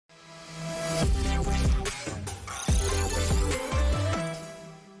Hello,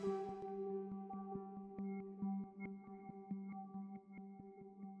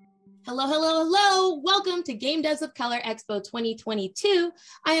 hello, hello. Welcome to Game Devs of Color Expo 2022.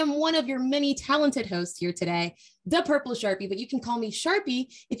 I am one of your many talented hosts here today, the Purple Sharpie, but you can call me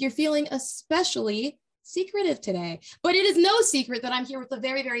Sharpie if you're feeling especially secretive today. But it is no secret that I'm here with a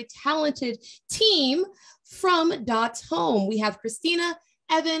very, very talented team from Dot's Home. We have Christina,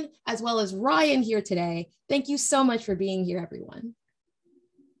 Evan, as well as Ryan here today. Thank you so much for being here, everyone.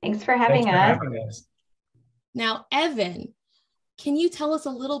 Thanks for having us. Now, Evan, can you tell us a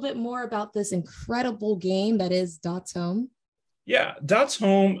little bit more about this incredible game that is Dot's Home? Yeah, Dot's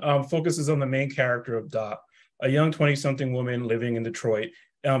Home focuses on the main character of Dot, a young 20-something woman living in Detroit,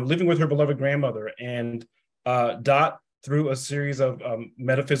 living with her beloved grandmother. And Dot, through a series of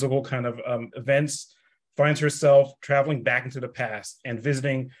metaphysical kind of events, finds herself traveling back into the past and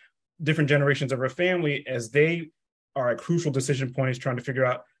visiting different generations of her family as they are at crucial decision points trying to figure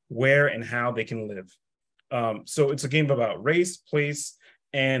out where and how they can live. So it's a game about race, place,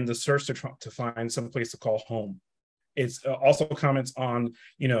 and the search to find some place to call home. It's also comments on,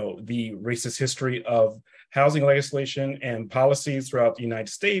 the racist history of housing legislation and policies throughout the United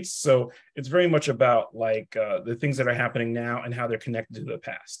States. So it's very much about the things that are happening now and how they're connected to the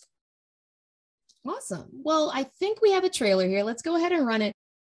past. Awesome. Well, I think we have a trailer here. Let's go ahead and run it.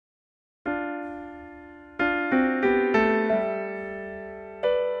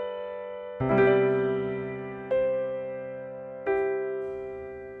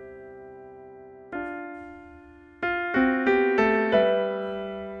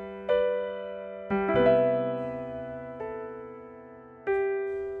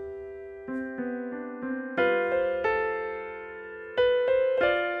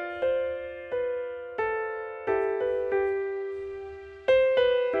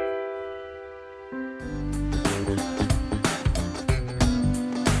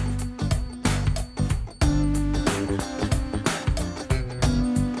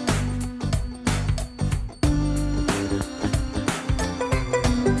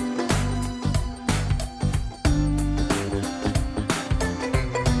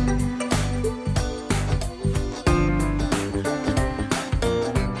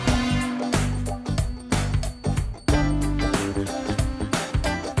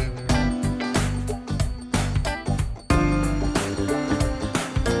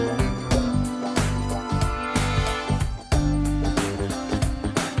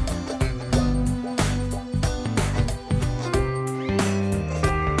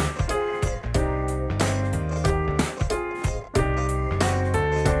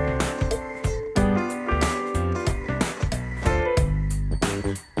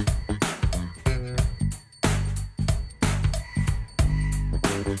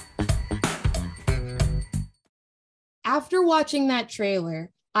 After watching that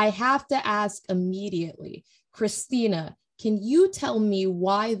trailer, I have to ask immediately, Christina, can you tell me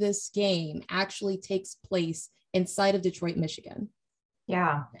why this game actually takes place inside of Detroit, Michigan?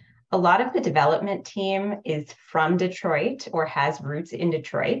 Yeah, a lot of the development team is from Detroit or has roots in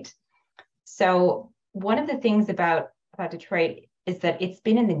Detroit. So one of the things about Detroit is that it's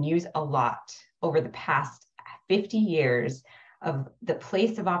been in the news a lot over the past 50 years of the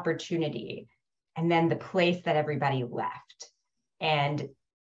place of opportunity and then the place that everybody left. And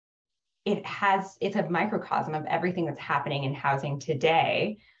it's a microcosm of everything that's happening in housing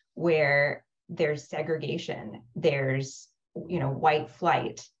today, where there's segregation, there's white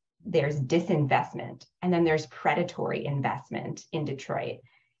flight, there's disinvestment, and then there's predatory investment in Detroit.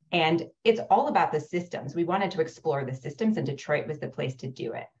 And it's all about the systems. We wanted to explore the systems, and Detroit was the place to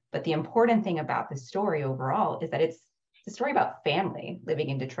do it. But the important thing about the story overall is that it's a story about family living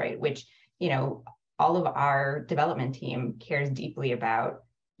in Detroit, which all of our development team cares deeply about,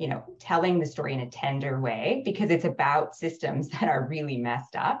 telling the story in a tender way, because it's about systems that are really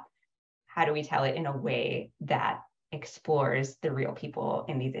messed up. How do we tell it in a way that explores the real people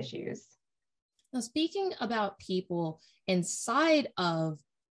in these issues? Now, speaking about people inside of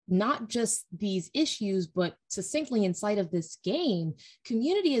not just these issues, but succinctly inside of this game,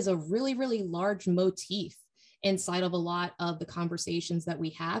 community is a really, really large motif inside of a lot of the conversations that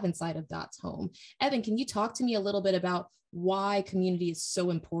we have inside of Dot's Home. Evan, can you talk to me a little bit about why community is so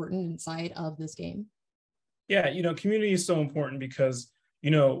important inside of this game? Yeah, community is so important because,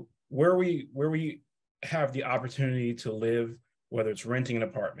 where we have the opportunity to live, whether it's renting an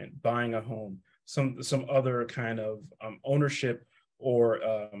apartment, buying a home, some other kind of ownership or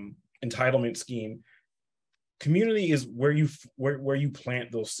entitlement scheme, community is where you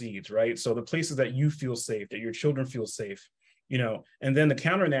plant those seeds, right? So the places that you feel safe, that your children feel safe, you know, and then the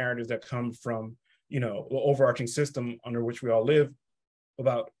counter narratives that come from, you know, the overarching system under which we all live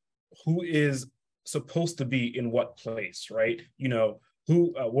about who is supposed to be in what place, right? You know,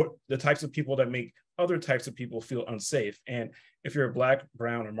 who, what the types of people that make other types of people feel unsafe. And if you're a Black,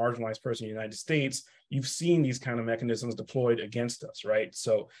 brown, or marginalized person in the United States, you've seen these kind of mechanisms deployed against us, right?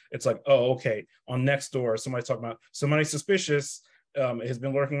 So it's like, oh, okay, on Nextdoor, somebody's talking about somebody suspicious has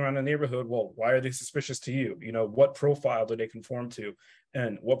been lurking around the neighborhood. Well, why are they suspicious to you? You know, what profile do they conform to?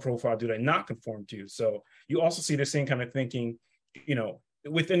 And what profile do they not conform to? So you also see the same kind of thinking, you know,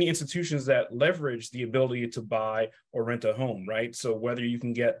 within the institutions that leverage the ability to buy or rent a home, right? So whether you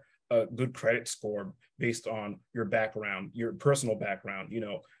can get a good credit score based on your background, your personal background, you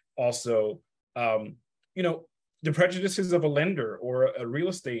know, also, you know, the prejudices of a lender or a real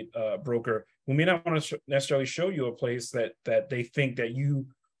estate broker who may not want to necessarily show you a place that they think that you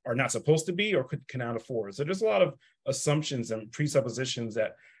are not supposed to be or cannot afford. So there's a lot of assumptions and presuppositions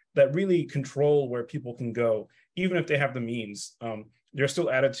that really control where people can go, even if they have the means. There are still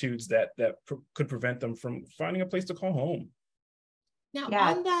attitudes that could prevent them from finding a place to call home. Now,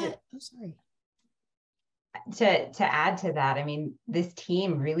 on that, oh, sorry. To add to that, I mean, this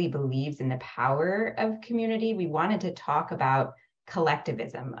team really believes in the power of community. We wanted to talk about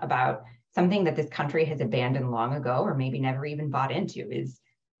collectivism, about something that this country has abandoned long ago, or maybe never even bought into, is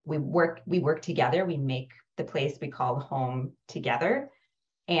we work together, we make the place we call home together.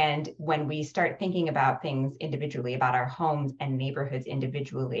 And when we start thinking about things individually, about our homes and neighborhoods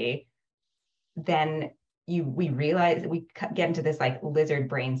individually, then we realize we get into this like lizard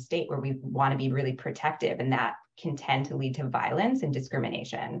brain state where we want to be really protective, and that can tend to lead to violence and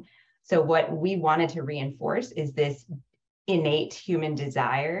discrimination. So what we wanted to reinforce is this innate human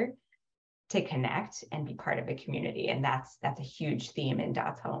desire to connect and be part of a community. And that's a huge theme in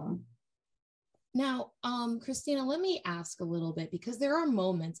Dot's Home. Now, Christina, let me ask a little bit, because there are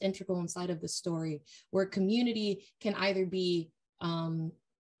moments integral inside of the story where community can either be,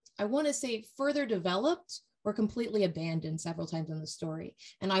 I want to say, further developed or completely abandoned several times in the story.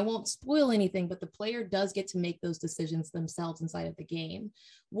 And I won't spoil anything, but the player does get to make those decisions themselves inside of the game.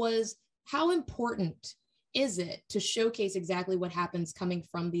 How important is it to showcase exactly what happens coming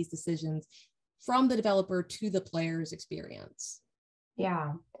from these decisions from the developer to the player's experience?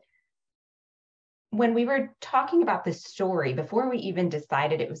 Yeah. When we were talking about the story, before we even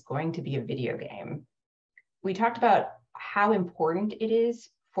decided it was going to be a video game, we talked about how important it is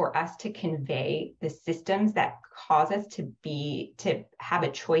for us to convey the systems that cause us to have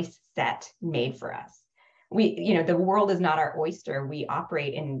a choice set made for us. The world is not our oyster. We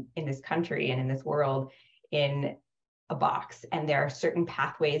operate in this country and in this world in a box, and there are certain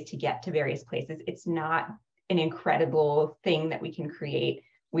pathways to get to various places. It's not an incredible thing that we can create.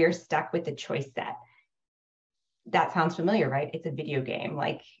 We are stuck with the choice set. That sounds familiar, right? It's a video game.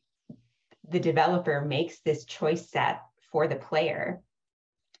 Like, the developer makes this choice set for the player,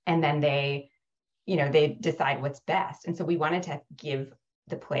 and then they decide what's best. And so we wanted to give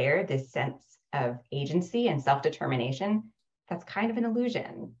the player this sense of agency and self-determination. That's kind of an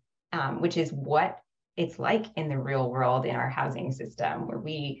illusion, which is what it's like in the real world, in our housing system, where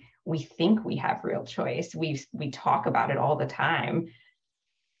we think we have real choice. We talk about it all the time,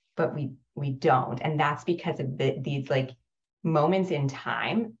 but we don't. And that's because of these like moments in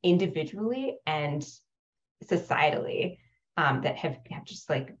time, individually and societally, that have just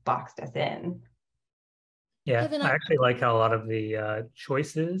like boxed us in. Yeah, I actually like how a lot of the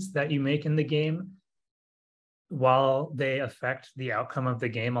choices that you make in the game, while they affect the outcome of the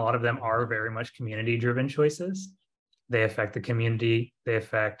game, a lot of them are very much community-driven choices. They affect the community, they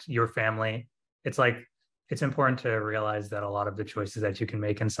affect your family. It's important to realize that a lot of the choices that you can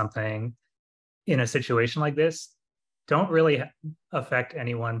make in a situation like this don't really affect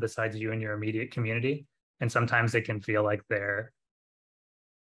anyone besides you and your immediate community. And sometimes it can feel like they're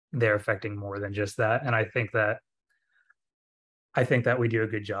affecting more than just that. And I think that we do a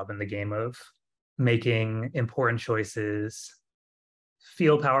good job in the game of making important choices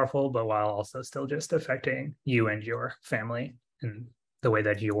feel powerful, but while also still just affecting you and your family and the way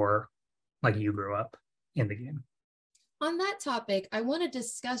that you grew up in the game. On that topic, I want to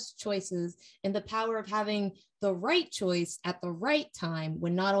discuss choices and the power of having the right choice at the right time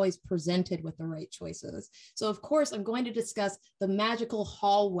when not always presented with the right choices. So of course, I'm going to discuss the magical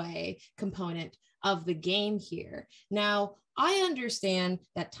hallway component of the game here. Now, I understand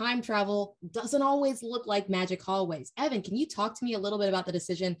that time travel doesn't always look like magic hallways. Evan, can you talk to me a little bit about the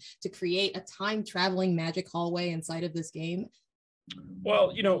decision to create a time traveling magic hallway inside of this game?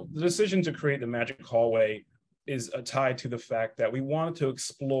 Well, the decision to create the magic hallway is tied to the fact that we wanted to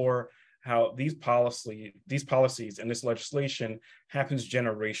explore how these policies and this legislation happens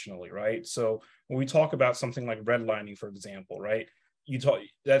generationally, right? So when we talk about something like redlining, for example, right?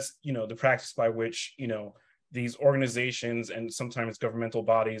 That's, the practice by which, these organizations and sometimes governmental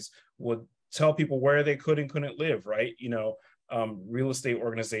bodies would tell people where they could and couldn't live, right? Real estate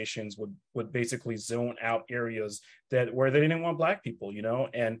organizations would basically zone out areas where they didn't want Black people,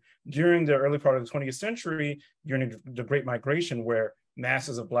 and during the early part of the 20th century, during the Great Migration, where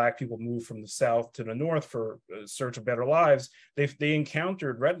masses of Black people moved from the South to the North for a search of better lives, they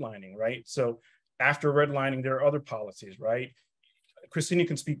encountered redlining, right? So after redlining, there are other policies, right? Christina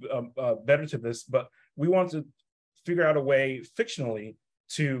can speak better to this, but we want to figure out a way fictionally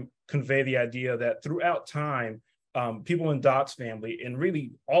to convey the idea that throughout time, people in Dot's family and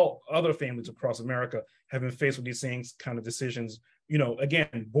really all other families across America have been faced with these same kind of decisions,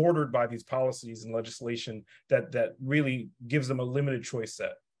 again, bordered by these policies and legislation that really gives them a limited choice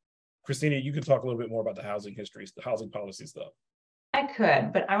set. Christina, you can talk a little bit more about the housing histories, the housing policy stuff. I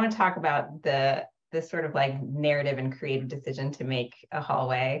could, but I want to talk about the sort of like narrative and creative decision to make a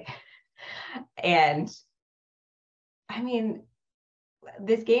hallway. And I mean,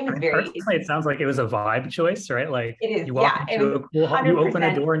 this game is it sounds like it was a vibe choice, right? Like it is, you walk into a cool, you open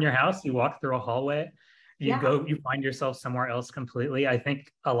a door in your house, you walk through a hallway, you find yourself somewhere else completely. I think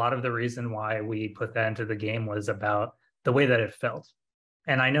a lot of the reason why we put that into the game was about the way that it felt.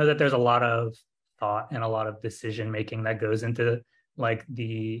 And I know that there's a lot of thought and a lot of decision making that goes into like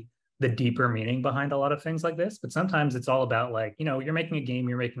the deeper meaning behind a lot of things like this. But sometimes it's all about like, you're making a game,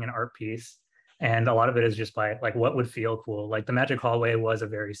 you're making an art piece. And a lot of it is just by like what would feel cool. Like the Magic Hallway was a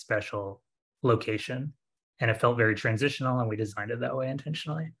very special location and it felt very transitional, and we designed it that way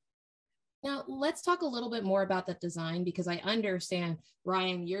intentionally. Now, let's talk a little bit more about that design, because I understand,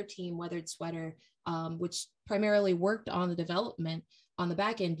 Ryan, your team, Weathered Sweater, which primarily worked on the development on the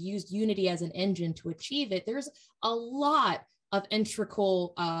back end, used Unity as an engine to achieve it. There's a lot of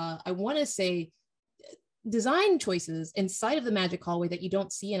integral, I want to say, design choices inside of the Magic Hallway that you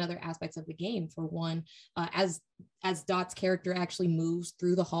don't see in other aspects of the game. For one, as Dot's character actually moves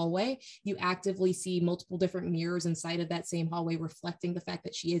through the hallway, you actively see multiple different mirrors inside of that same hallway, reflecting the fact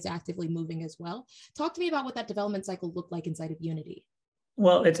that she is actively moving as well. Talk to me about what that development cycle looked like inside of Unity.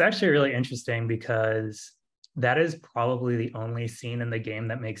 Well, it's actually really interesting because that is probably the only scene in the game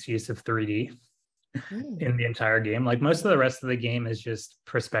that makes use of 3D in the entire game. Like most of the rest of the game is just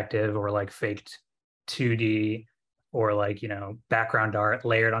perspective or like faked 2D or like, background art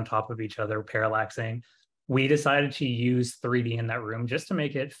layered on top of each other, parallaxing. We decided to use 3D in that room just to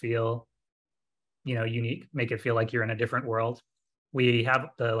make it feel, unique, make it feel like you're in a different world. We have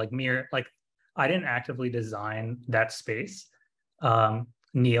the like mirror, like I didn't actively design that space.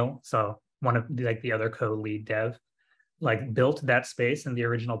 Neil, so one of the other co-lead dev, like built that space in the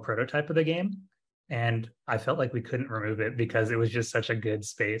original prototype of the game. And I felt like we couldn't remove it because it was just such a good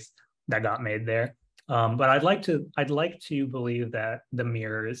space that got made there. But I'd like to believe that the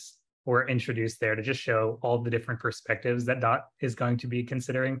mirrors were introduced there to just show all the different perspectives that Dot is going to be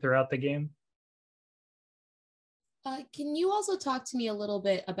considering throughout the game. Can you also talk to me a little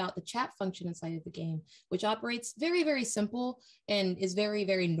bit about the chat function inside of the game, which operates very, very simple and is very,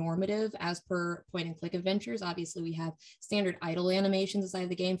 very normative as per point and click adventures? Obviously, we have standard idle animations inside of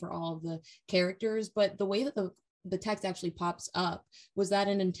the game for all of the characters, but the way that the text actually pops up, was that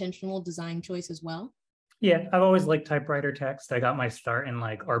an intentional design choice as well? Yeah, I've always liked typewriter text. I got my start in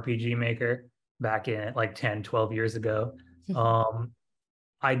like RPG Maker back in like 10, 12 years ago.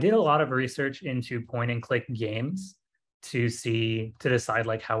 I did a lot of research into point and click games to decide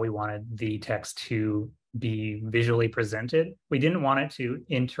like how we wanted the text to be visually presented. We didn't want it to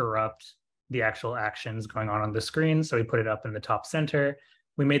interrupt the actual actions going on the screen, so we put it up in the top center.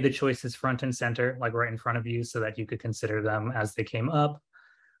 We made the choices front and center, like right in front of you, so that you could consider them as they came up.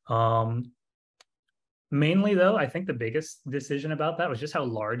 Mainly though, I think the biggest decision about that was just how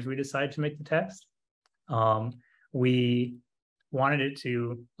large we decided to make the text. We wanted it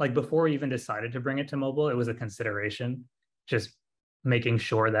to, like before we even decided to bring it to mobile, it was a consideration, just making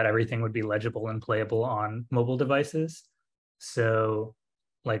sure that everything would be legible and playable on mobile devices. So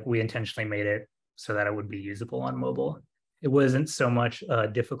like we intentionally made it so that it would be usable on mobile. It wasn't so much a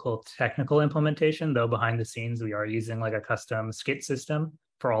difficult technical implementation, though behind the scenes, we are using like a custom skit system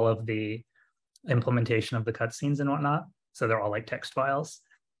for all of the implementation of the cutscenes and whatnot. So they're all like text files.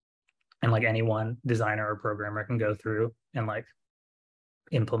 And like any one designer or programmer can go through and like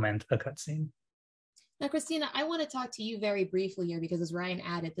implement a cutscene. Now, Christina, I want to talk to you very briefly here because as Ryan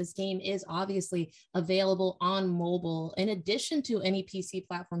added, this game is obviously available on mobile in addition to any PC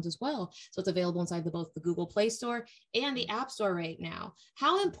platforms as well. So it's available inside both the Google Play Store and the App Store right now.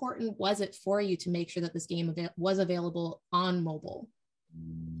 How important was it for you to make sure that this game was available on mobile?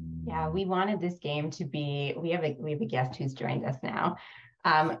 Yeah, we wanted this game to be, we have a guest who's joined us now.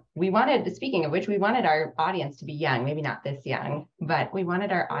 Speaking of which, we wanted our audience to be young, maybe not this young, but we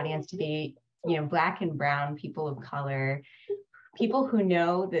wanted our audience to be, Black and brown, people of color, people who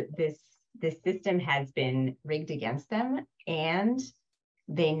know that this system has been rigged against them, and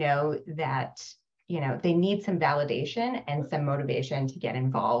they know that, they need some validation and some motivation to get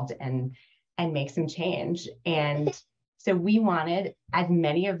involved and make some change. And so we wanted as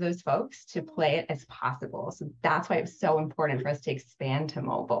many of those folks to play it as possible. So that's why it was so important for us to expand to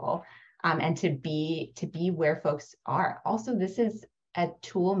mobile, and to be where folks are. Also, this is a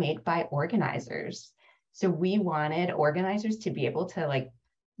tool made by organizers. So we wanted organizers to be able to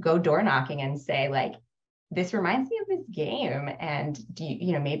go door knocking and say this reminds me of this game. And do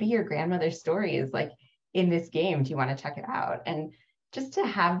you, maybe your grandmother's story is in this game. Do you want to check it out? And just to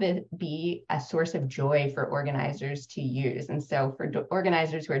have it be a source of joy for organizers to use. And so for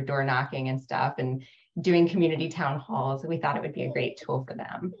organizers who are door knocking and stuff and doing community town halls, we thought it would be a great tool for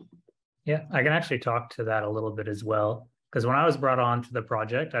them. Yeah, I can actually talk to that a little bit as well. Because when I was brought on to the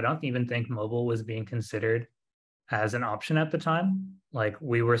project, I don't even think mobile was being considered as an option at the time.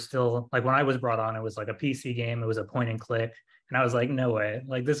 We were still, when I was brought on, it was a PC game. It was a point and click. And I was like, no way,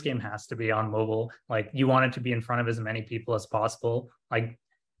 this game has to be on mobile. You want it to be in front of as many people as possible.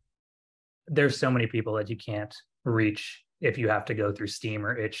 There's so many people that you can't reach if you have to go through Steam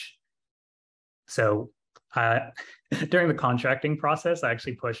or itch. So during the contracting process, I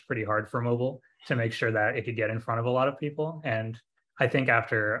actually pushed pretty hard for mobile to make sure that it could get in front of a lot of people. And I think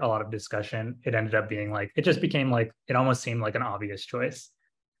after a lot of discussion, it ended up being it just became it almost seemed like an obvious choice.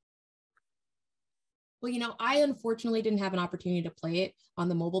 Well, I unfortunately didn't have an opportunity to play it on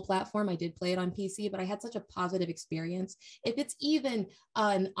the mobile platform. I did play it on PC, but I had such a positive experience. If it's even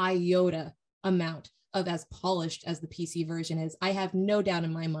an iota amount of as polished as the PC version is, I have no doubt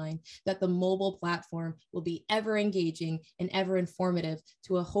in my mind that the mobile platform will be ever engaging and ever informative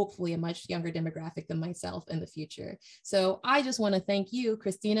to hopefully a much younger demographic than myself in the future. So I just want to thank you,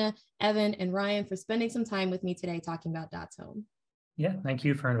 Christina, Evan, and Ryan for spending some time with me today talking about Dot's Home. Yeah, thank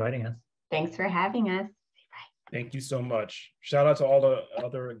you for inviting us. Thanks for having us. Thank you so much. Shout out to all the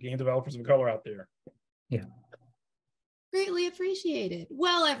other game developers of color out there. Yeah. Greatly appreciated.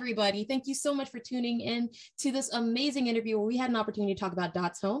 Well, everybody, thank you so much for tuning in to this amazing interview where we had an opportunity to talk about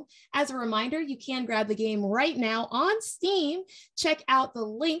Dot's Home. As a reminder, you can grab the game right now on Steam. Check out the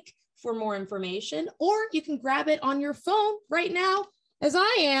link for more information, or you can grab it on your phone right now, as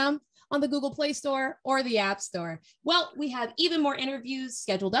I am, on the Google Play Store or the App Store. Well, we have even more interviews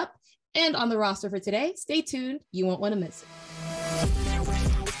scheduled up and on the roster for today. Stay tuned. You won't want to miss it.